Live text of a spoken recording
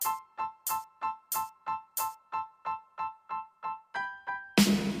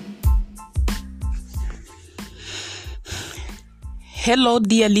Hello,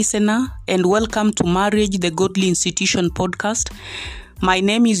 dear listener, and welcome to Marriage, the Godly Institution podcast. My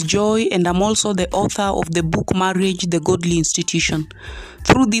name is Joy, and I'm also the author of the book Marriage, the Godly Institution.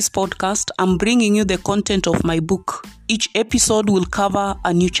 Through this podcast, I'm bringing you the content of my book. Each episode will cover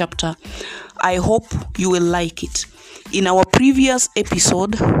a new chapter. I hope you will like it. In our previous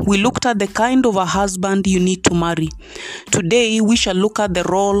episode, we looked at the kind of a husband you need to marry. Today, we shall look at the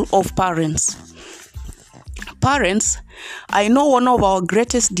role of parents. Parents, I know one of our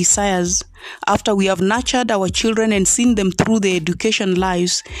greatest desires after we have nurtured our children and seen them through their education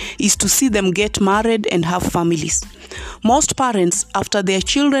lives is to see them get married and have families. Most parents, after their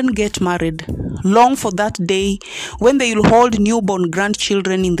children get married, long for that day when they will hold newborn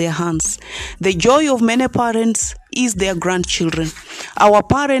grandchildren in their hands. The joy of many parents is their grandchildren. Our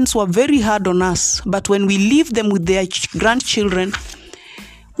parents were very hard on us, but when we leave them with their grandchildren,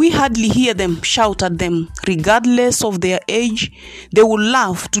 we hardly hear them shout at them. Regardless of their age, they will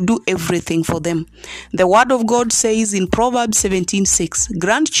love to do everything for them. The word of God says in Proverbs 17:6,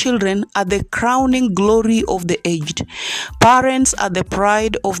 grandchildren are the crowning glory of the aged. Parents are the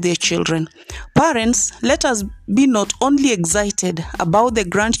pride of their children. Parents, let us be not only excited about the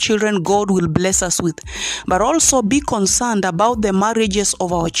grandchildren God will bless us with, but also be concerned about the marriages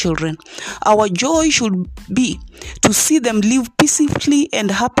of our children. Our joy should be to see them live peacefully and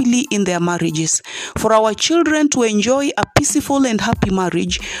happily in their marriages. For our children to enjoy a peaceful and happy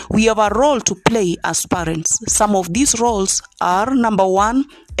marriage, we have a role to play as parents. Some of these roles are: number one,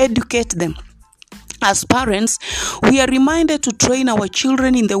 educate them. As parents, we are reminded to train our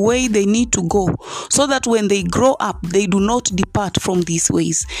children in the way they need to go, so that when they grow up, they do not depart from these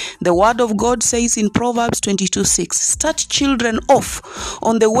ways. The word of God says in Proverbs 22:6, start children off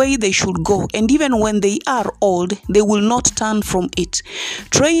on the way they should go, and even when they are old, they will not turn from it.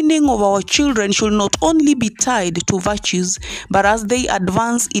 Training of our children should not only be tied to virtues, but as they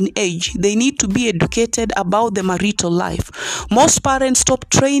advance in age, they need to be educated about the marital life. Most parents stop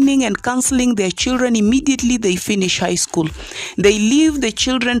training and counseling their children immediately they finish high school. They leave the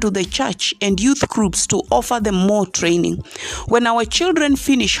children to the church and youth groups to offer them more training. When our children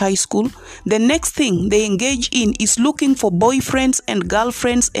finish high school, the next thing they engage in is looking for boyfriends and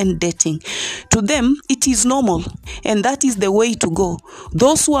girlfriends and dating. To them, it is normal, and that is the way to go.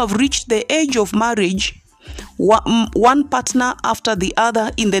 Those who have reached the age of marriage, one partner after the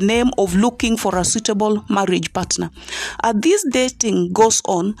other in the name of looking for a suitable marriage partner. As this dating goes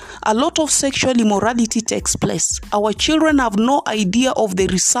on, a lot of sexual immorality takes place. Our children have no idea of the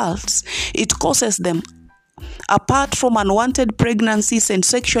results it causes them, apart from unwanted pregnancies and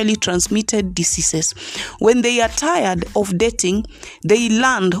sexually transmitted diseases. When they are tired of dating, they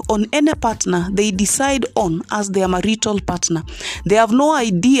land on any partner they decide on as their marital partner. They have no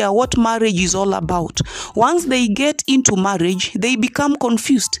idea what marriage is all about. Once they get into marriage, they become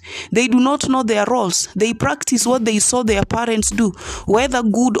confused. They do not know their roles. They practice what they saw their parents do, whether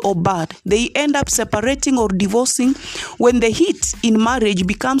good or bad. They end up separating or divorcing when the heat in marriage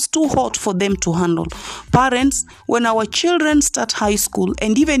becomes too hot for them to handle. Parents, when our children start high school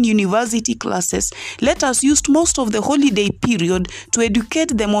and even university classes, let us use most of the holiday period to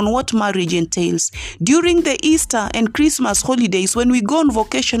educate them on what marriage entails. During the Easter and Christmas holidays, when we go on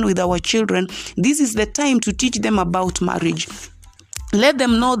vacation with our children, this is the time to teach them about marriage. Let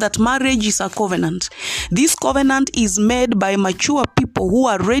them know that marriage is a covenant. This covenant is made by mature people who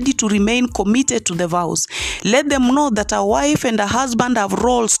are ready to remain committed to the vows. Let them know that a wife and a husband have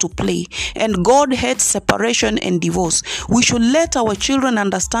roles to play, and God hates separation and divorce. We should let our children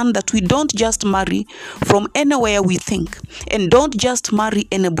understand that we don't just marry from anywhere we think, and don't just marry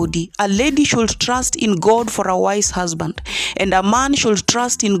anybody. A lady should trust in God for a wise husband, and a man should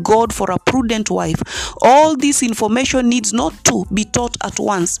trust in God for a prudent wife. All this information needs not to be taught at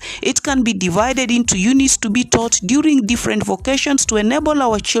once. It can be divided into units to be taught during different vocations to enable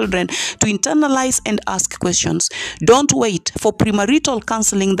our children to internalize and ask questions. Don't wait for premarital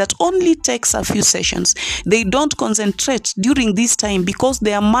counseling that only takes a few sessions. They don't concentrate during this time because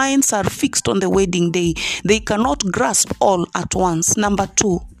their minds are fixed on the wedding day. They cannot grasp all at once. Number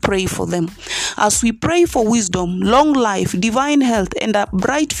two, pray for them. As we pray for wisdom, long life, divine health, and a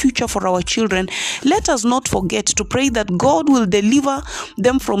bright future for our children, let us not forget to pray that God will deliver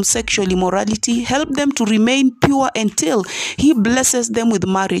them from sexual immorality, help them to remain pure until He blesses them with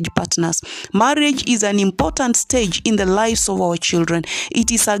marriage partners. Marriage is an important stage in the lives of our children. It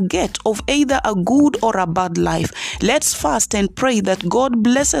is a gate of either a good or a bad life. Let's fast and pray that God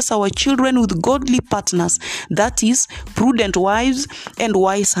blesses our children with godly partners, that is, prudent wives and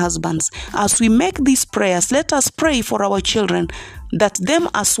wise husbands. As we make these prayers, let us pray for our children. that them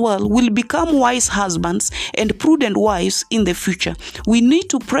as well will become wise husbands and prudent wives in the future. We need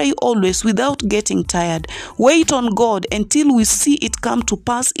to pray always without getting tired. Wait on God until we see it come to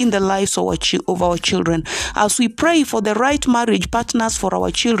pass in the lives of our children. As we pray for the right marriage partners for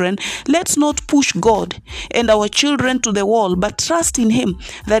our children, let's not push God and our children to the wall, but trust in Him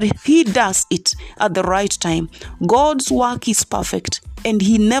that He does it at the right time. God's work is perfect and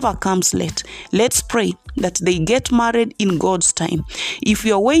He never comes late. Let's pray that they get married in God's time. If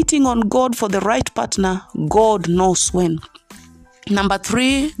you're waiting on God for the right partner, God knows when. Number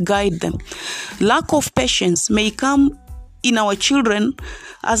 3, guide them. Lack of patience may come in our children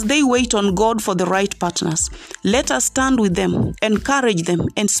as they wait on God for the right partners. Let us stand with them, encourage them,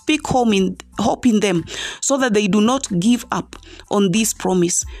 and speak hope in them so that they do not give up on this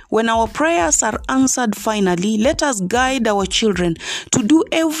promise. When our prayers are answered finally, let us guide our children to do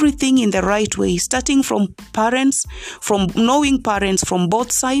everything in the right way, starting from knowing parents from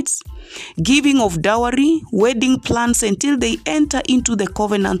both sides, giving of dowry, wedding plans until they enter into the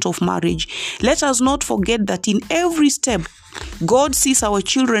covenant of marriage. Let us not forget that in every step, God sees our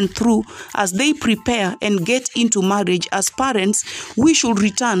children through as they prepare and get into marriage. As parents, we should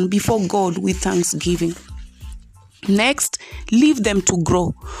return before God with thanksgiving. Next, leave them to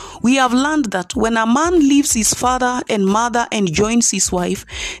grow. We have learned that when a man leaves his father and mother and joins his wife,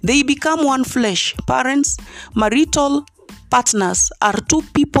 they become one flesh. Parents, marital partners are two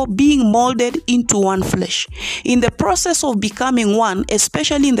people being molded into one flesh. In the process of becoming one,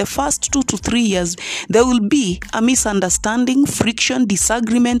 especially in the first 2 to 3 years, there will be a misunderstanding, friction,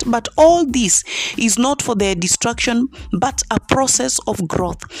 disagreement, but all this is not for their destruction, but a process of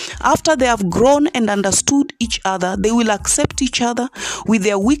growth. After they have grown and understood each other, they will accept each other with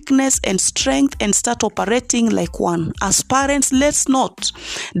their weakness and strength and start operating like one. As parents, let's not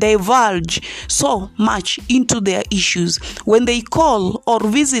divulge so much into their issues. When they call or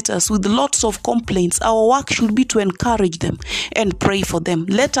visit us with lots of complaints, our work should be to encourage them and pray for them.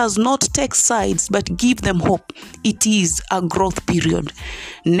 Let us not take sides, but give them hope. It is a growth period.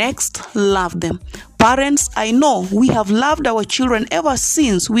 Next, love them. Parents, I know we have loved our children ever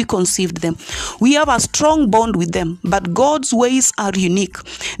since we conceived them. We have a strong bond with them, but God's ways are unique.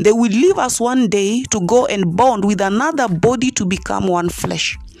 They will leave us one day to go and bond with another body to become one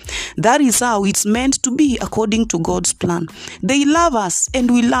flesh. That is how it's meant to be according to God's plan. They love us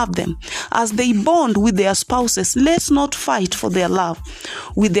and we love them. As they bond with their spouses, let's not fight for their love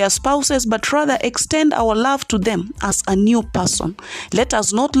with their spouses, but rather extend our love to them as a new person. Let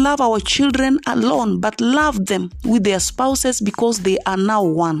us not love our children alone, but love them with their spouses because they are now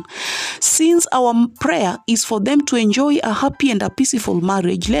one. Since our prayer is for them to enjoy a happy and a peaceful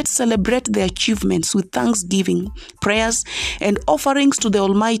marriage, let's celebrate their achievements with thanksgiving, prayers, and offerings to the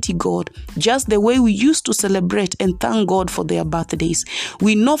Almighty God, just the way we used to celebrate and thank God for their birthdays.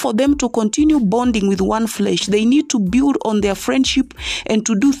 We know for them to continue bonding with one flesh, they need to build on their friendship and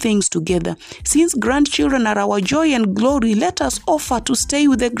to do things together. Since grandchildren are our joy and glory, let us offer to stay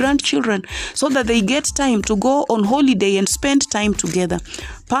with the grandchildren so that they get time to go on holiday and spend time together.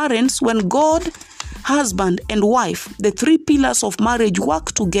 Parents, when God, husband and wife, the 3 pillars of marriage,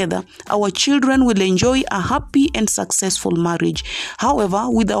 work together, our children will enjoy a happy and successful marriage. However,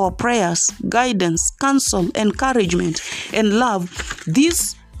 with our prayers, guidance, counsel, encouragement, and love,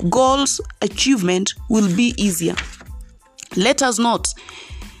 these goals' achievement will be easier. Let us not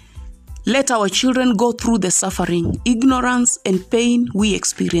let our children go through the suffering, ignorance, and pain we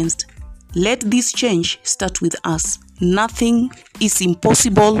experienced. Let this change start with us. Nothing is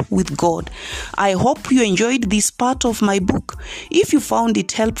impossible with God. I hope you enjoyed this part of my book. If you found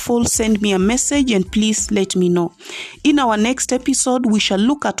it helpful, send me a message and please let me know. In our next episode, we shall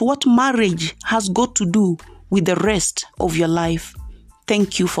look at what marriage has got to do with the rest of your life.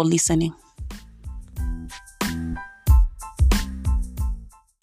 Thank you for listening.